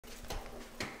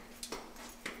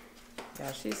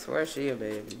Yeah, she swears she a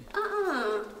baby.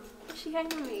 She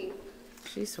hating on me.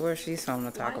 She swears she's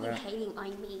something to talk about. Why are you hating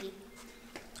on me?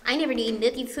 I never did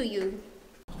nothing to you.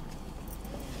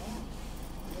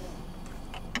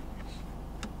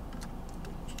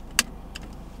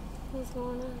 What's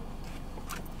going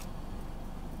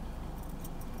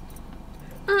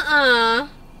on?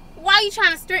 Why are you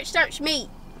trying to stretch search me?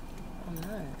 I'm not.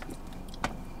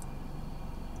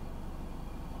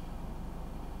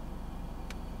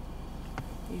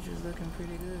 You just looking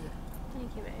pretty good.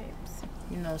 Thank you, babes.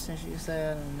 You know, since you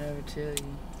said I'll never tell you.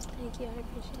 Thank you, I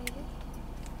appreciate it.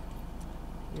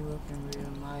 You looking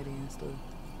real mighty and stuff.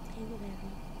 Thank you, baby.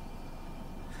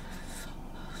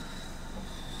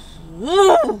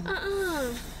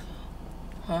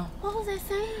 Huh? What was that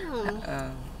sound?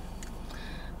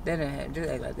 That didn't happen. Just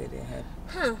act like that didn't happen.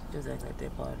 Huh? Just act like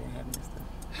that part didn't happen and stuff.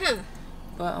 Huh?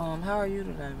 But how are you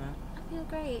today, man? I feel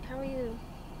great. How are you?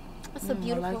 It's so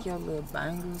beautiful. I like your little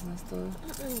bangles and stuff.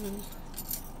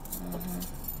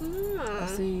 I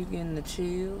see you getting the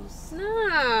chills.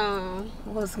 No.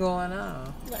 What's going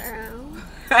on? Girl.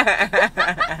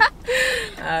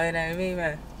 Oh, it ain't me,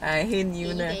 man. I ain't hitting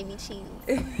you now. You gave me chills.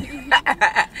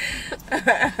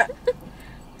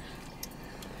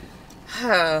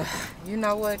 You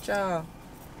know what, y'all?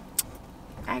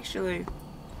 Actually.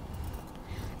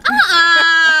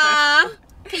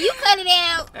 Can you cut it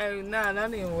out? Hey, nah,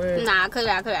 not even worry. Nah, cut it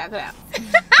out.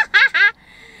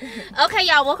 Okay,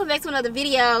 y'all, welcome back to another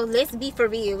video. Let's be for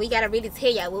real. We gotta really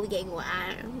tell y'all what we got going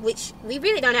on, which we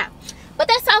really don't know. But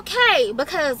that's okay,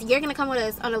 because you're gonna come with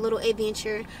us on a little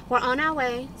adventure. We're on our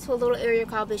way to a little area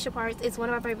called Bishop Arts. It's one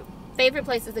of our favorite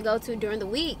places to go to during the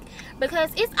week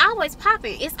because it's always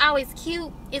popping. It's always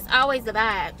cute. It's always the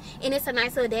vibe. And it's a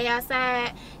nice little day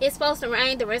outside. It's supposed to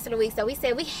rain the rest of the week, so we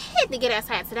said we had to get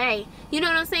outside today. You know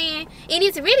what I'm saying? And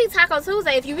it's really Taco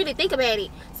Tuesday if you really think about it.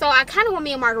 So I kind of want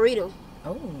me a margarita.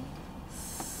 Oh.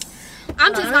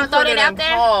 I'm just going to throw that out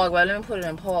there. But let me put it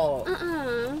in pause.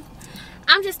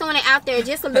 I'm just throwing it out there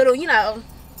just a little, you know,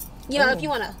 if you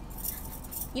want to,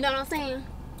 you know what I'm saying?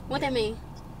 What that mean?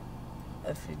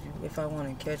 If I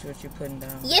want to catch what you're putting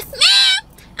down. Yes, ma'am.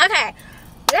 Okay.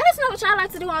 Let us know what y'all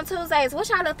like to do on Tuesdays. What's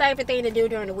y'all favorite thing to do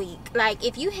during the week? Like,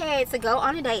 if you had to go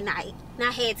on a date night,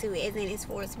 not had to as in it's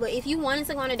forced, but if you wanted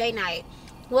to go on a date night,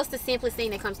 what's the simplest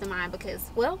thing that comes to mind? Because,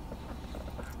 well,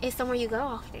 it's somewhere you go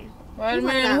often. Wait a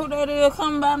minute, who that is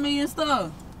coming by me and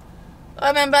stuff?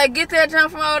 I mean, babe, get that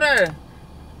jump from over there.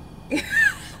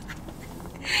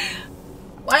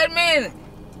 Wait a minute.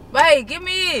 Babe, give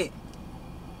me it.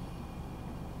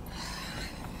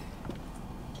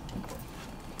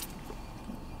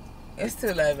 It's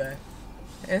too late, babe.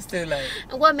 It's too late.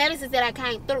 What matters is that I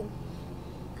came through.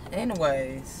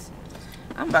 Anyways,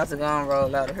 I'm about to go and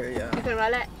roll out of here, y'all. You can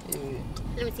roll that? Yeah.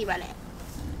 Let me see roll that.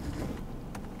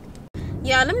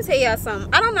 Y'all, let me tell y'all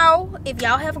something. I don't know if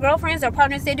y'all have girlfriends or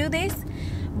partners that do this,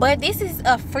 but this is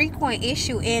a frequent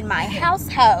issue in my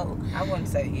household. I wouldn't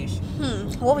say issue.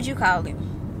 What would you call it?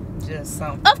 Just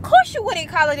something. Of course you wouldn't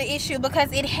call it an issue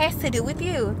because it has to do with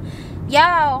you.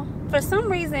 Y'all, for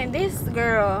some reason, this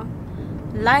girl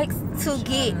likes to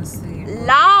get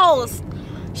lost.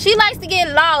 She likes to get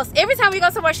lost. Every time we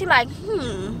go somewhere, she like,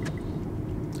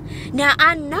 Now,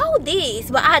 I know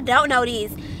this, but I don't know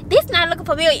this. This not looking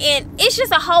familiar, and it's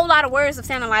just a whole lot of words of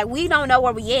sounding like we don't know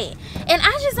where we at. And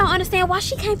I just don't understand why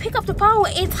she can't pick up the phone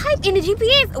and type in the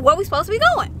GPS where we supposed to be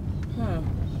going.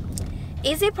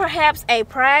 Is it perhaps a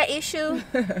pride issue?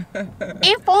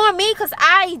 Inform me, because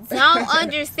I don't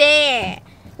understand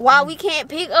why we can't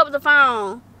pick up the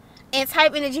phone and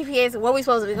type in the GPS where we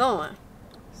supposed to be going.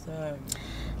 Sorry.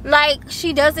 Like,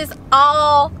 she does this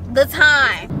all the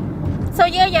time. So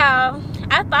yeah, y'all,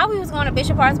 I thought we was going to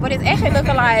Bishop Arts, but it's actually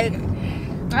looking like,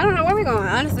 I don't know where we're going,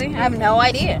 honestly. I have no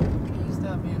idea. Can you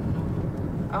stop being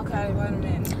annoying? Okay, wait a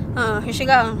minute. Here she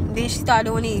go. Then she started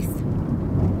doing these.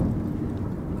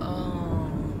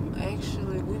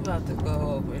 Actually, we about to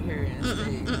go over here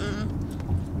instead.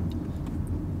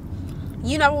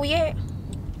 You know where we at?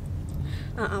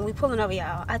 We pulling over,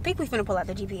 y'all. I think we finna pull out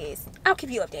the GPS. I'll keep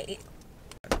you updated.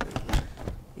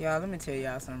 Y'all, let me tell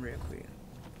y'all something real quick.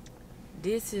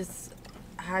 This is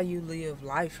how you live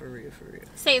life for real, for real.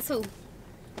 Say it's who?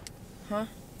 Huh?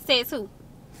 Say it's who?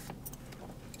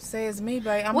 Say it's me,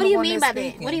 babe. What do you mean by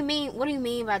that? What do you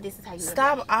mean by this is how you live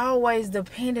Stop life? always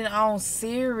depending on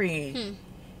Siri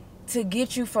to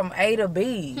get you from A to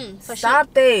B.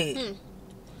 Stop that.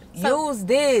 Use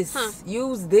this.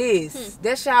 Use this.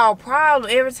 That's y'all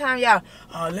problem every time y'all,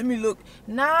 let me look.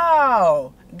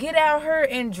 No. Get out here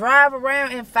and drive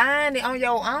around and find it on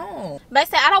your own. But I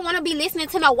said, I don't want to be listening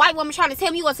to no white woman trying to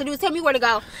tell me what to do, tell me where to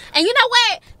go. And you know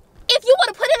what? if you would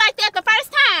have put it like that the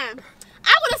first time,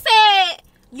 I would have said,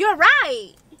 you're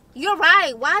right. You're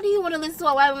right. Why do you want to listen to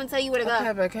a white woman tell you where to go?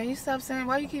 Okay, but can you stop saying,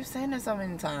 why you keep saying that so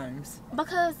many times?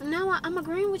 Because now I'm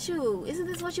agreeing with you. Isn't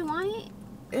this what you wanted?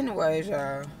 Anyways,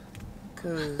 y'all.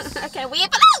 Cause okay, we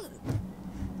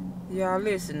y'all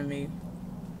listen to me.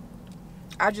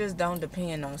 I just don't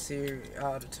depend on Siri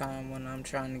all the time when I'm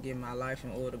trying to get my life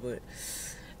in order, but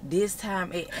this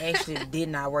time it actually did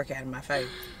not work out in my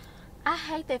favor. I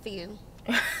hate that for you.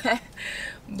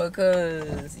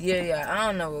 Because I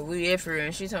don't know what we at for,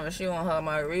 and she told me she want her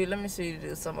margarita. Let me see if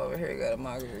there's something over here got a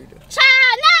margarita.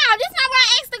 Child, no, this not where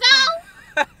I asked to go.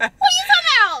 What you talking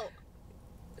about?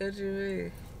 What you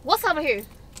mean? What's over here?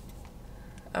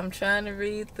 I'm trying to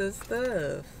read the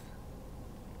stuff.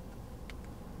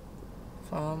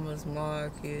 Farmers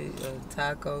Market,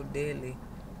 Taco Deli.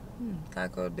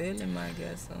 Taco Deli might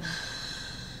get some.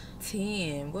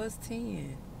 10. What's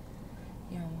 10?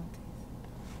 You don't want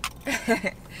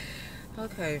this?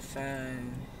 Okay,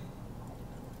 fine.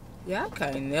 Yeah, I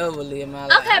can't never live my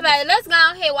life. Okay, babe, let's go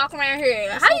ahead and walk around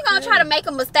here. How you gonna try to make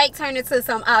a mistake turn into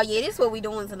some, oh yeah, this is what we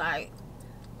doing tonight?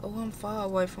 Oh, I'm far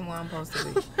away from where I'm supposed to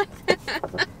be.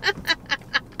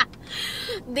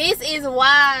 This is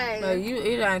why. No,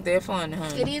 it ain't that funny,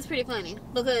 honey. It is pretty funny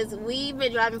because we've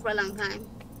been driving for a long time.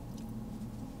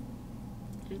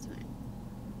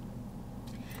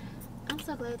 I'm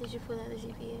so glad that you put out the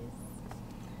GPS.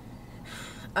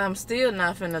 I'm still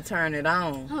not finna turn it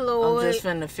on. Lord. I'm just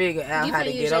finna figure out how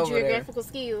to get over there. You finna use your geographical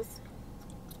skills.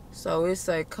 So it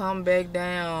say come back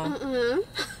down.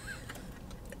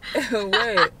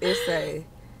 Wait, it say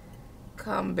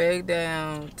come back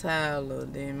down Tyler,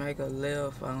 then make a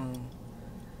left on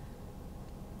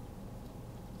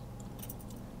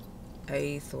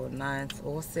 8th or 9th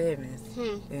or 7th.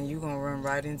 And you gonna run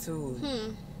right into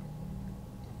it.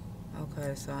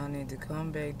 Okay, so I need to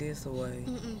come back this way.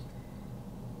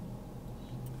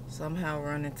 Somehow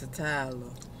run into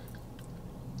Tyler.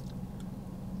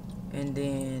 And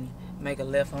then make a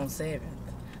left on 7th.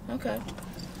 Okay.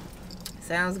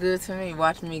 Sounds good to me.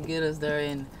 Watch me get us there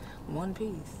in one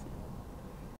piece.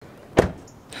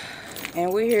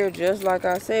 And we here just like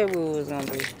I said we was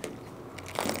gonna be.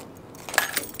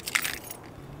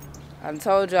 I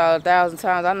told y'all 1,000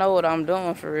 times, I know what I'm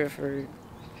doing for real, for real.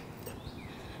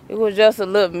 It was just a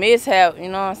little mishap, you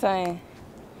know what I'm saying?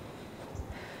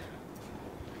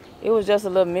 It was just a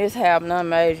little mishap, nothing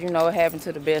major, you know, it happened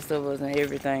to the best of us and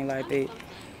everything like that.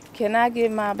 Can I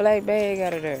get my black bag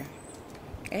out of there?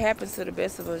 It happens to the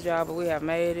best of us, y'all, but we have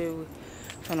made it. We're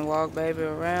gonna walk baby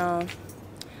around,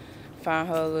 find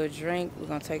her a little drink. We're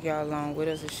gonna take y'all along with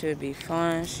us. It should be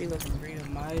fun. She looking real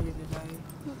mighty today.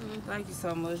 Thank you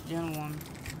so much, gentlewoman.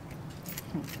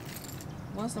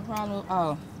 What's the problem?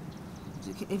 Oh,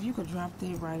 if you could drop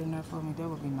that right in there for me, that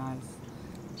would be nice.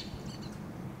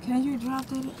 Can you drop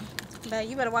that? But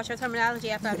you better watch your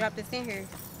terminology after I drop this in here.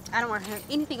 I don't want to hear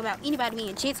anything about anybody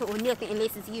being gentle or nothing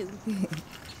unless it's you.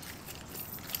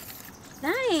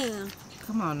 Dang.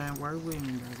 Come on now, work with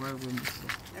me, girl. Work with me.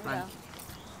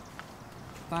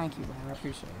 Thank you, babe. I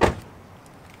appreciate it.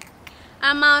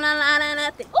 I'm on a lot of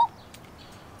nothing. Ooh.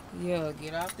 Yeah,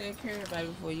 get off that curb, baby,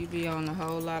 before you be on a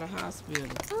whole lot of hospital.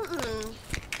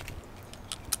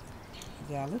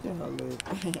 Yeah, look at her look.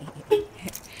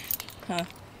 Huh?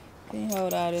 Can you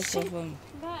hold all this stuff for me?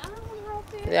 But I don't want to hold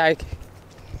this. Like,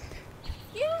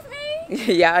 Excuse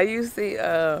me? yeah, you see,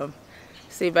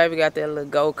 baby got that little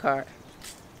go-kart.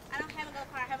 I don't have a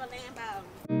go-kart, I have a Lambo.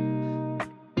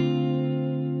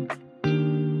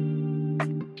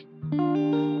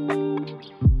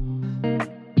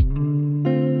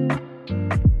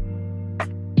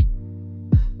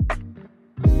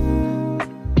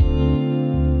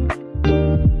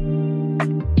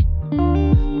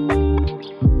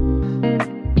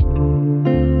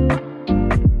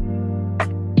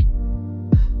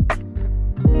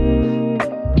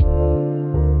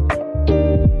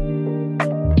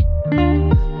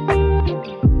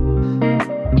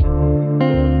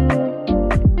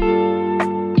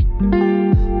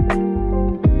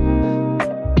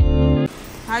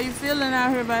 How you feeling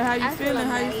out here, babe? How you feeling?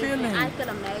 How you feeling? I feel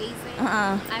amazing.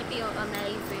 I feel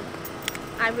amazing.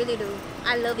 I really do.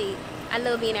 I love it. I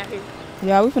love being out here.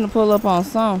 Yeah, we finna pull up on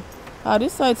some. Oh,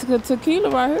 this like tequila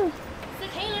right here.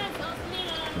 Tequila.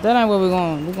 That ain't where we're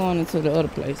going. We're going into the other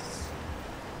place.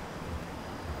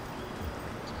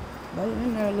 Babe,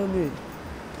 in there a little bit.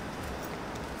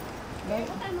 Babe.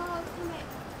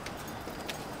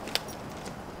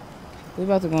 We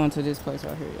about to go into this place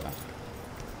right here, y'all.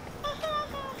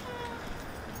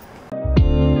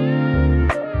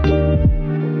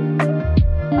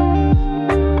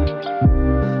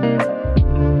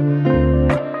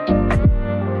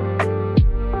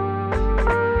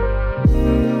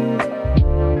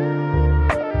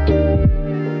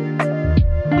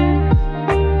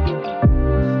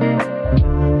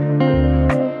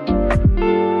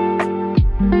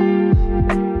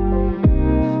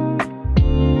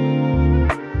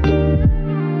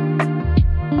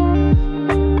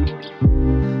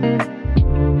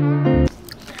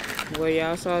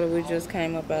 we just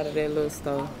came up out of that little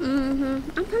store. I'm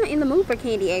kind of in the mood for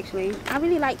candy, actually. I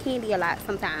really like candy a lot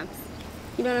sometimes.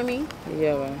 You know what I mean?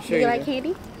 Yeah, well, sure. Do you like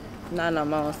candy? Not no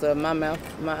more stuff. My mouth,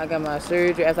 I got my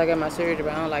surgery. After I got my surgery,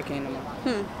 but I don't like candy no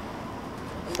more.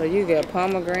 So you got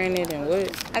pomegranate and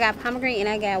what? I got pomegranate and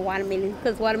I got watermelon,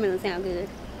 because watermelon sound good.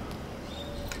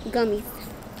 Gummies.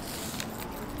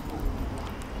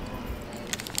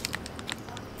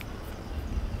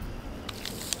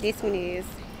 This one is.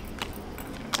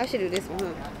 I should do this one,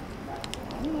 huh?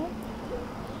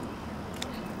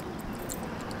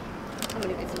 I'm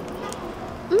gonna do this one.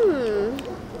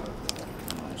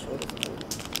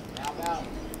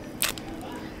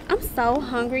 I'm so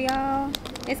hungry, y'all.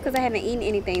 It's because I haven't eaten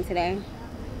anything today.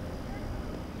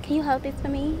 Can you hold this for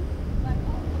me?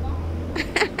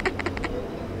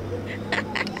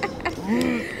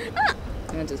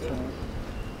 I'm just playing.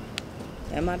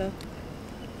 Am I though?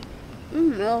 A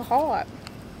little hard.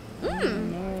 I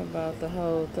don't know about the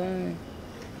whole thing.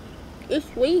 It's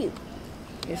sweet.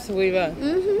 It's sweet, right?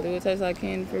 Do it taste like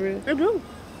candy for real? It do.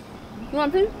 You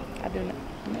want pee? I do not.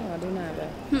 No, I do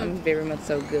not. I'm very much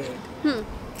so good.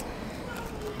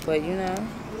 But you know,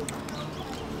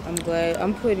 I'm glad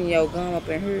I'm putting your gum up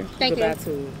in here. Thank you.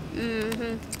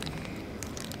 To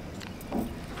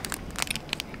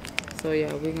So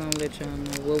yeah, we're gonna let y'all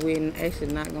know. Well, we're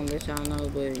actually not gonna let y'all know,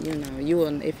 but you know, you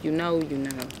will. If you know, you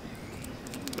know.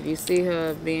 If you see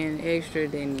her being extra,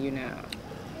 then you know.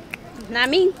 Not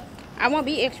me. I won't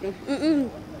be extra.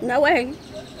 No way.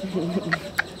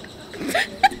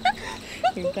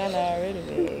 You kind of already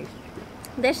been extra.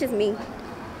 That's just me.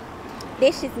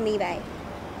 That's just me, babe.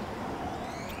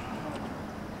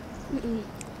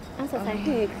 I'm so sorry.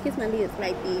 Here, kiss my lips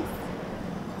like this.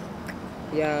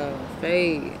 Y'all,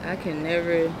 Faye, I can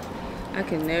never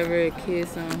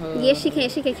kiss on her. Yes, she can.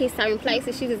 She can kiss certain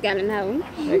places. She just gotta know.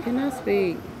 I cannot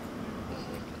speak.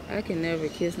 I can never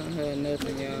kiss on her or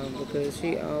nothing, y'all, because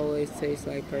she always tastes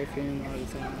like perfume all the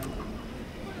time.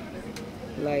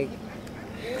 Like,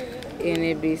 and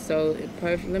it be so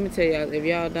perfect. Let me tell y'all, if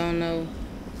y'all don't know,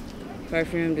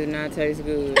 perfume do not taste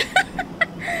good.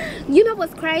 You know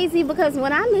what's crazy? Because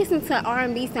when I listen to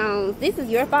R&B songs, this is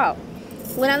your fault.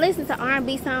 When I listen to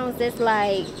R&B songs, that's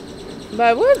like...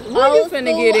 But what you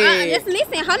finna get in? Just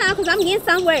listen, hold on, because I'm getting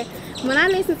somewhere. When I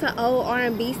listen to old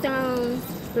R&B songs,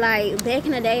 like back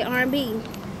in the day R&B,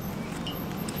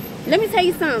 let me tell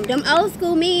you something. Them old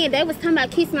school men, they was talking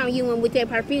about kissing on you and with their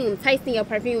perfume, tasting your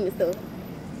perfume and stuff.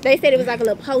 They said it was like a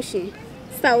little potion.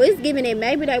 So it's giving it,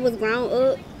 maybe they was grown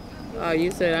up. Oh,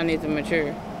 you said I need to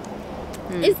mature.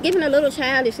 It's giving a little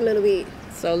childish a little bit.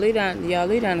 So y'all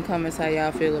leave down in the comments how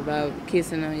y'all feel about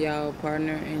kissing on y'all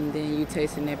partner and then you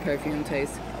tasting that perfume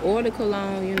taste. Or the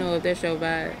cologne, you know, if that's your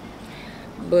vibe.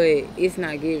 But it's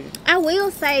not giving. I will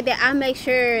say that I make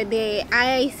sure that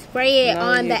I spray it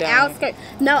on the outskirts.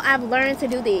 No, I've learned to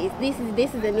do this.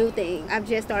 This is a new thing. I've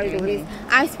just started doing this.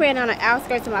 I spray it on the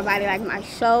outskirts of my body, like my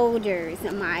shoulders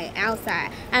and my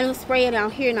outside. I don't spray it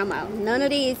on here no more. None of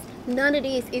this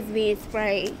is being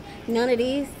sprayed. None of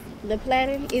this, the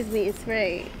platter, is being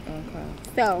sprayed. Okay.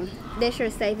 So that's your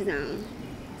safe zone.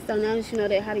 So now that you know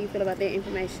that, how do you feel about that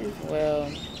information? Well,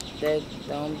 that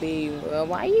don't be, well,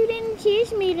 why you didn't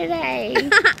kiss me today?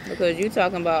 Because you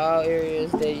talking about all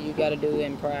areas that you got to do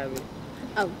in private.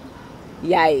 Oh.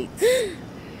 Yikes.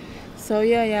 So,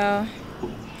 yeah, y'all.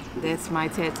 That's my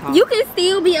TED Talk. You can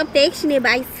still be affectionate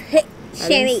by I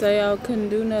didn't say I couldn't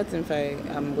do nothing, Faye.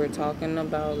 We're talking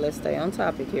about, let's stay on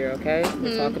topic here, okay?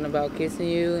 We're talking about kissing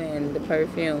you and the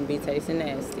perfume be tasting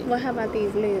nasty. Well, how about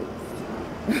these lips?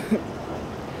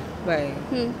 Wait.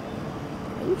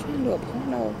 Are you trying to do a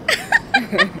porno?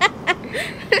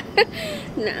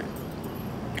 No.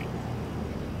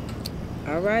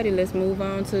 Alrighty, let's move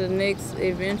on to the next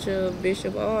adventure of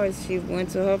Bishop R's. She went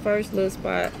to her first little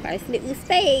spot. First little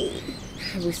spade.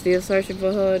 We're still searching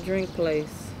for her drink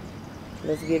place.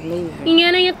 Let's get moving.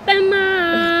 Gotta get that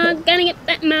mug. Gotta get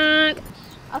that mug.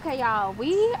 Okay, y'all.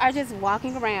 We are just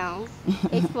walking around,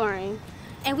 exploring.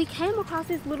 And we came across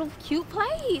this little cute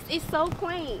place. It's so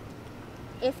quaint.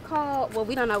 It's called, well,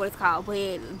 we don't know what it's called,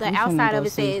 but the outside of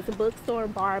it says bookstore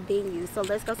bar venue. So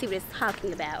let's go see what it's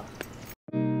talking about.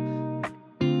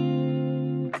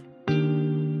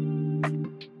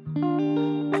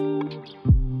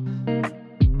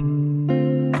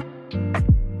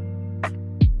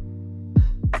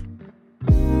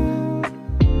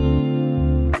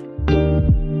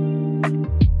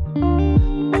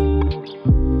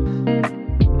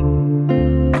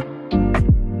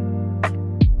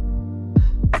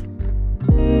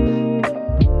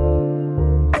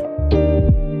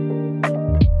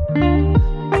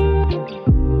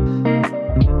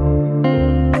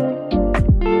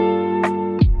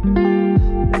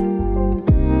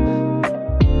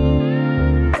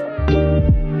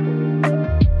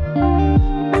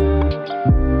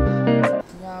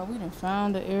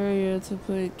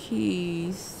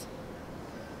 keys.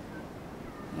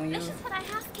 Let's just put our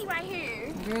house key right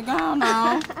here. We're gone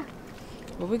now.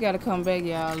 But we gotta come back,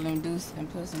 y'all, and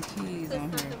put some keys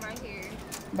on here. Right here.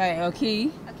 Right, a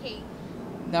key. A key.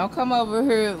 Don't come over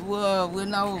here with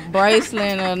no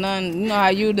bracelet or nothing. You know how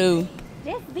you do.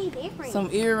 Just be different. Some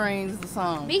earrings or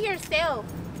something. Be yourself.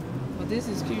 But this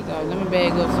is cute though. Let me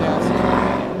bag up so y'all see.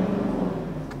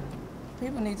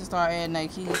 People need to start adding their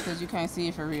keys because you can't see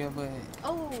it for real. But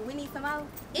oh, we need some more.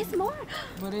 It's more.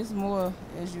 But it's more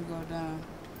as you go down.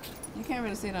 You can't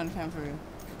really see it on the camera for real.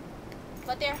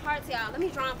 But they're hearts, y'all. Let me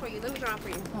draw them for you.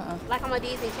 Like on a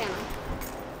Disney Channel.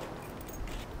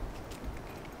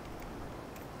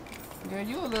 Girl,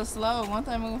 you a little slow. One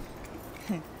time move.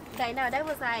 Okay, no, that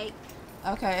was like.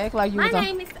 Okay, act like you was My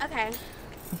name is, okay.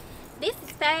 This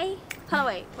is Faye. Hold on,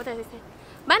 wait. What does it say?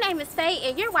 My name is Faye,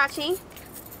 and you're watching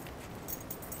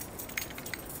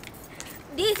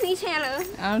Disney Channel.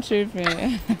 I'm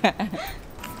tripping.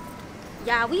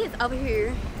 Y'all, we is over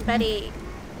here by the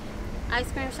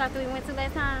ice cream shop that we went to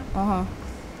last time.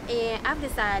 And I've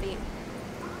decided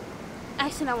I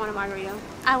actually don't want a margarita.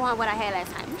 I want what I had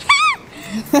last time.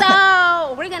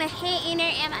 So we're gonna head in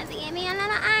there and I'm gonna get me a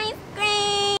little ice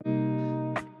cream.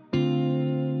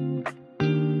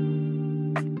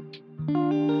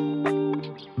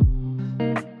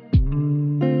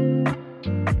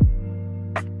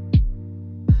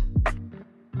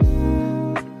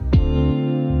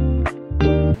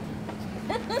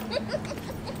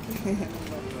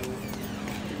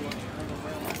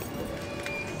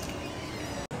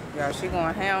 Y'all, she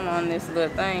going ham on this little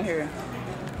thing here.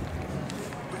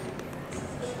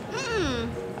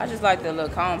 I just like the little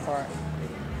cone part.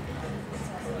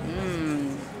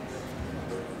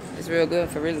 It's real good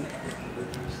for really.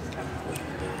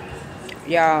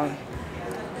 Y'all.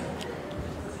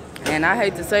 And I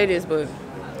hate to say this, but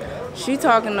she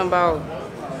talking about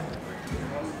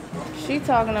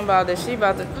that she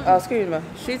about to, oh, excuse me.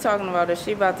 She talking about that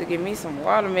she about to give me some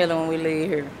watermelon when we leave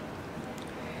here.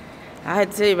 I had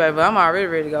to tell you, baby, but I'm already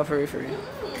ready to go for it for real.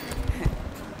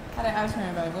 How that ice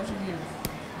cream, baby? What you do?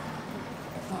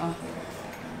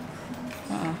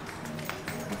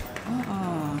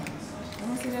 Let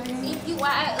me see that again. If you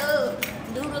wide up,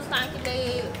 do the stanky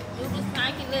leg, do the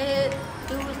stanky leg,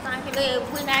 do the stanky leg.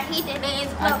 When I hit that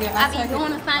dance club, I be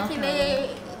doing the stanky leg,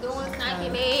 doing stanky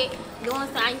leg, doing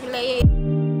stanky leg.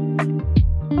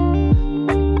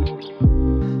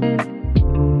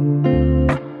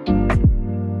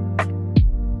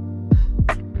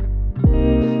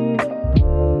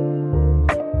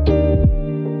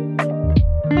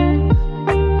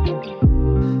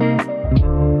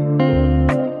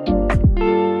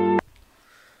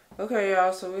 Okay,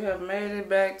 y'all, so we have made it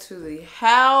back to the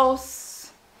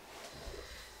house.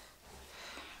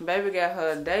 Baby got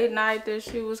her date night that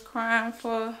she was crying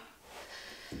for.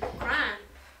 Crying?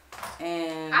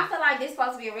 And I feel like this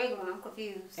supposed to be a regular one. I'm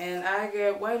confused. And I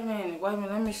get, wait a minute,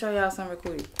 let me show y'all something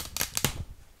real quick.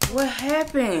 What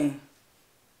happened?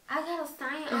 I got a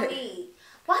stain on me.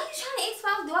 Why are you trying to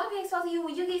expose? Do I be exposing you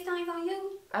when you get stains on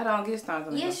you? I don't get stains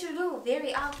on me. Yes, you do.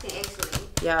 Very often, actually.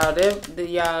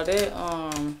 Y'all,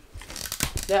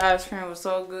 that ice cream was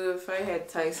so good. Faye had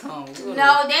to take some. No,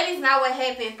 that is not what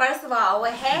happened. First of all,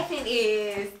 what happened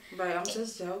is... Babe, I'm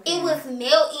just joking. It was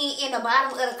melting in the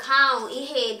bottom of the cone. It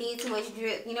had did too much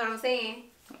drip. You know what I'm saying?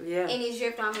 Yeah. And it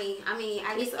dripped on me. I mean,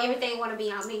 I guess everything want to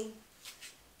be on me.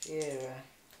 Yeah.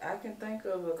 I can think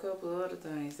of a couple of other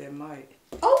things that might.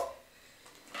 Oh!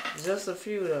 Just a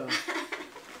few, though.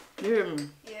 You hear me?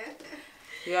 Yeah.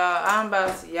 Y'all, I'm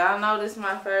about to... Y'all know this is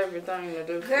my favorite thing to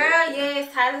do. Girl,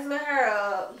 yes. Titus lit her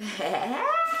up.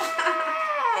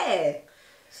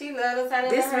 She loves us. Titus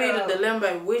This lit her be up. the dilemma,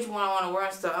 baby. Which one I want to wear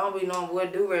and stuff. I don't be knowing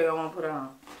what do-rag I want to put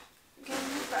on. Give me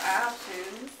for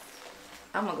options.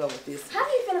 I'm going to go with this. How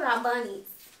do you feel about bunnies?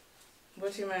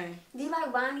 What you mean? Do you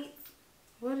like bunnies?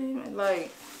 What do you mean?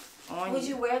 Like, on Would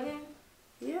you wear them?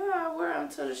 Yeah, I wear them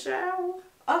to the shower.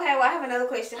 Okay, well, I have another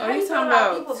question. How do you feel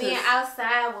about people being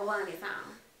outside with bunnies on?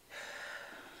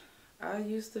 I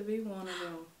used to be one of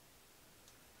them.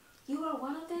 You were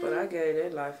one of them? But I gave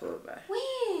that life up, babe.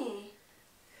 When?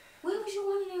 When was you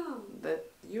one of them? That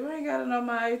you ain't gotta know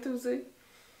my A through Z.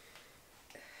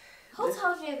 Who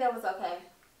told you that was okay?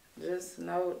 Just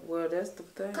know, well, that's the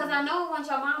thing. Because I know it wasn't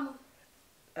your mama.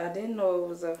 I didn't know it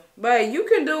was a... Babe, you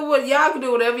can do what... Y'all can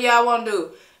do whatever y'all want to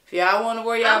do. If y'all want to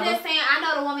wear y'all... I'm just saying, I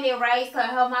know the woman that raised her.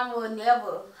 Her mama would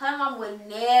never. Her mama would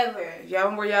never. If y'all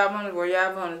want to wear y'all bunnies, wear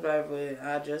y'all bunnies, baby. But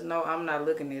I just know I'm not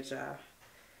looking at y'all.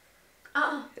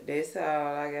 That's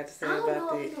all I got to say about that. I don't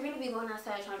know if people really be going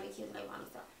outside trying to be cute like bunnies,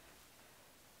 though.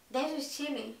 That's just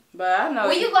chilling. But I know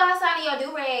when you go outside in your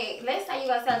do-rag, let's say you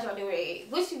go outside with your do-rag,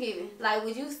 what you giving? Like,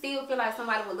 would you still feel like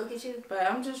somebody would look at you?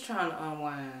 But I'm just trying to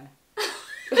unwind.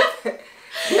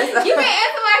 You can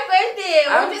answer my question.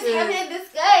 We're just having a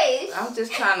discussion. I'm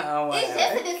just trying to unwind. It's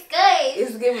just a discussion.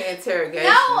 It's giving interrogation.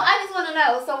 No, I just want to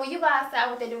know. So when you go outside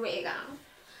with the do-rag on,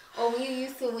 or when you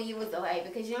used to when you was away,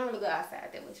 because you don't really go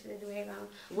outside that much with the do-rag on.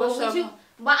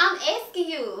 But I'm asking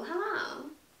you, hold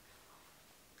on.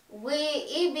 Would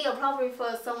it be appropriate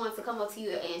for someone to come up to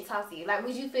you and talk to you? Like,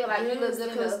 would you feel like you look good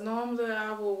enough? Because normally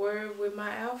I will wear it with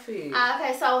my outfit.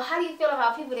 Okay, so how do you feel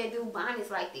about people that do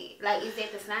bonnets like that? Like, is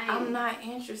that the same? I'm not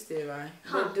interested, right?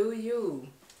 But do you?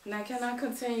 Now, can I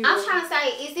continue? I'm trying to say,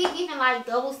 is it giving like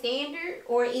double standard,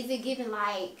 or is it giving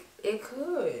like? It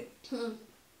could.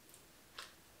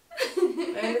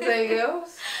 Anything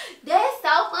else? That's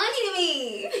so funny to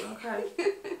me. Okay.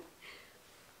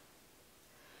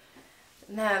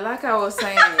 Now, like I was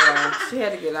saying, y'all, she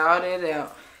had to get all that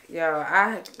out. Y'all,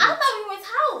 I thought we were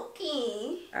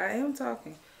talking. I am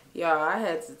talking. Y'all, I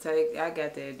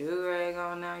got that do-rag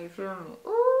on now, you feel me?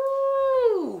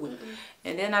 Ooh.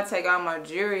 And then I take all my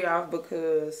jewelry off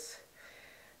because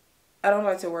I don't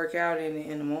like to work out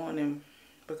in the morning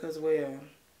because, well,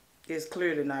 it's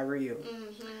clearly not real.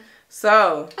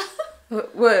 So,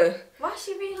 what? Why is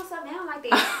she reading herself down like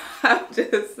that? I'm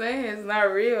just saying, it's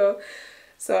not real.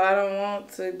 So I don't want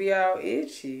to be all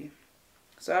itchy.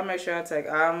 So I make sure I take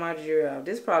all my jewelry off.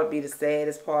 This probably be the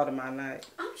saddest part of my night.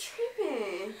 I'm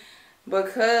tripping.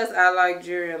 Because I like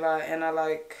jewelry a lot and I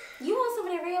like... You want some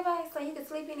of that real bag so you can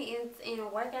sleep in it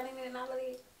and work out in it and all of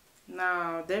that?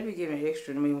 No, they be giving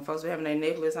extra to me when folks be having their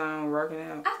necklace on working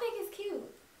out. I think it's cute.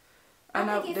 I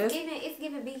think it's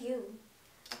giving be you.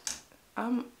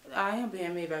 I am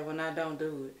being me, baby, when I don't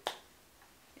do it.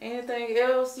 Anything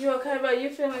else? You okay, baby? You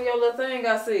feeling your little thing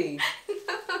I see?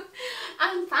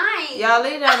 I'm fine. Y'all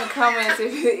leave down in the comments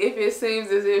if it seems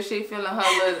as if she feeling her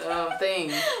little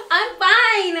thing. I'm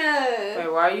fine.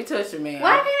 Wait, why are you touching me?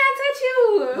 Why can't I touch you?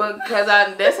 Because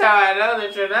that's how I know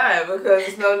that you're not. Because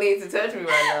there's no need to touch me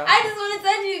right now. I just want to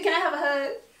touch you. Can I have a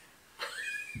hug?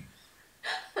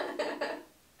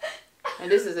 And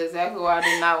this is exactly why I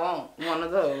did not want one of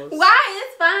those. Why?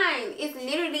 It's fine. It's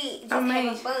literally just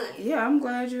having fun. Yeah, I'm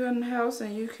glad you're in the house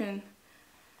and you can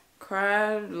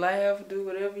cry, laugh, do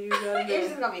whatever you gotta do. It's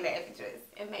just gonna be laughing just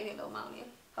and maybe a little moaning,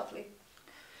 hopefully.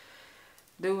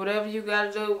 Do whatever you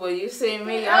gotta do, but you see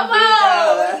me, I'm big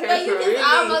down. But you just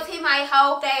almost hit my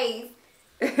whole face.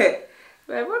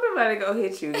 Like, what nobody gonna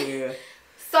hit you here?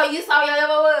 So you saw your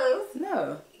elbow was?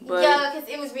 No. But yeah, because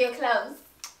it was real close.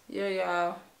 Yeah,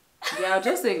 y'all. Y'all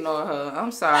just ignore her.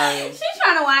 I'm sorry. She's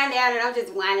trying to wind down and I'm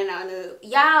just winding on her.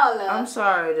 Y'all. I'm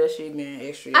sorry that she being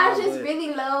extra. I just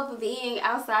really love being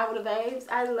outside with the babes.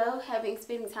 I love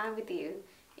spending time with you.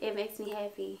 It makes me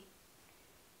happy.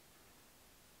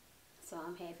 So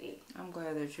I'm happy. I'm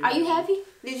glad that you. Are you happy?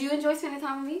 Did you enjoy spending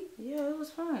time with me? Yeah, it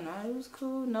was fun. It was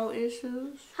cool. No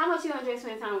issues. How much you enjoy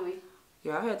spending time with me?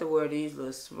 Yeah, I had to wear these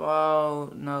little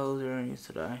small nose earrings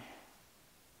today.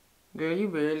 Girl, you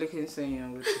barely can see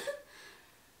them with you.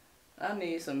 I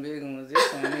need some big ones.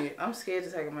 I'm scared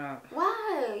to take them out.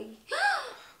 Why?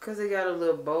 Because they got a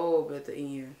little bulb at the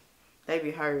end. They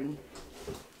be hurting.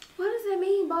 What does that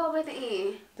mean, bulb at the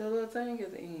end? The little thing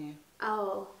at the end.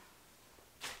 Oh.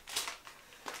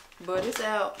 But it's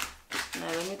out. Now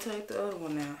let me take the other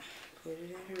one out. Put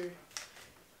it in here.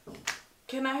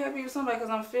 Can I help you with somebody? Because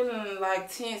I'm feeling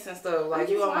like tense and stuff. Like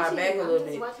you on my back a little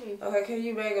bit. Okay, can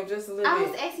you back up just a little bit?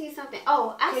 I was asking you something.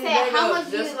 Oh, I said how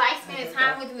much do you like spending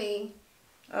time with me?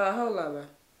 Hold on.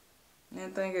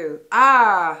 Anything else?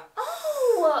 Ah!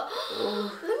 Oh!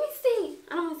 Let me see.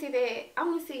 I don't want to see that. I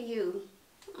want to see you.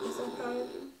 It's okay.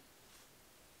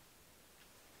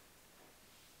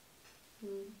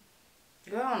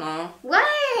 Go on.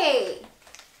 Wait!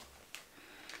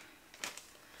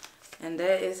 And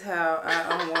that is how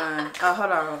I unwind. Oh,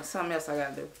 hold on. Something else I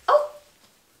gotta do. Oh!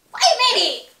 Wait a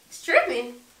minute!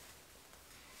 Stripping.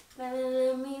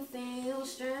 Let me feel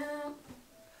strong.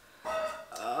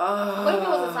 What if it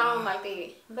was a song like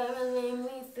that? Baby, let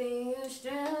me feel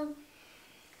strong.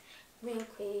 Real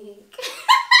quick.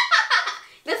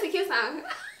 That's a cute song.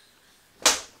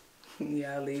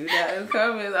 Y'all leave it out in the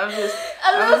comments.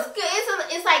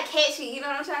 It's like catchy, you know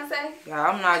what I'm trying to say? Yeah,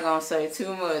 I'm not gonna say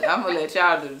too much. I'm gonna let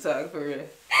y'all do the talk for real.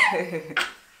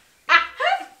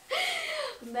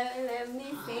 Baby, let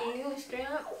me feel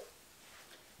strong.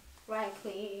 Right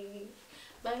quick.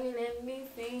 Baby, let me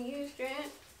feel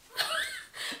strong.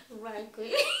 Right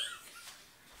quick.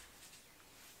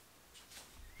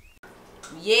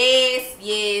 Yes.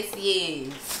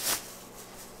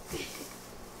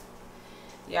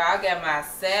 Y'all, I got my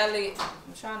salad.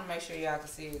 I'm trying to make sure y'all can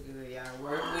see it good. Y'all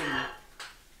work with me.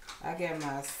 I got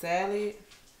my salad.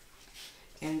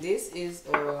 And this is,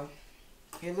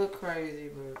 it look crazy,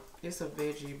 but it's a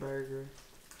veggie burger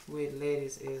with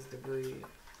lettuce as the bread.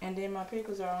 And then my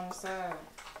pickles are on the side.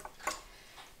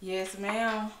 Yes,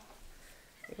 ma'am.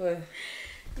 What?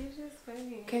 It's just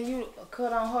funny. Can you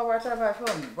cut on her right there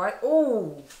for me? Right?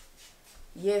 Ooh.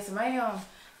 Yes, ma'am.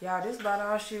 Y'all, this about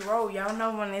all she wrote. Y'all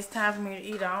know when it's time for me to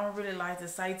eat, I don't really like to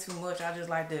say too much. I just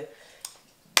like to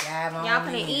dive on. Y'all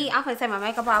finna eat. I'm finna take my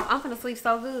makeup off. I'm finna sleep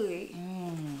so good.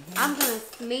 I'm gonna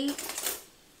sleep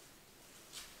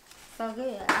so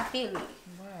good. I feel it.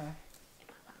 Why?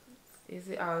 Is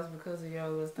it always because of your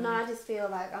little thing? No, I just feel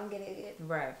like I'm getting it.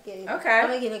 Right. Okay. I'm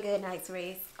gonna get a good night's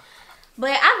rest.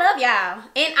 But I love y'all.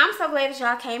 And I'm so glad that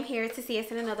y'all came here to see us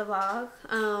in another vlog.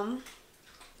 I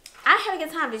had a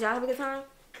good time. Did y'all have a good time?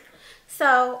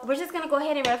 So, we're just going to go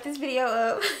ahead and wrap this video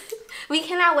up. We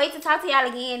cannot wait to talk to y'all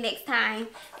again next time.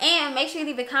 And make sure you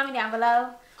leave a comment down below.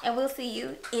 And we'll see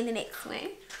you in the next one.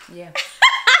 Yeah.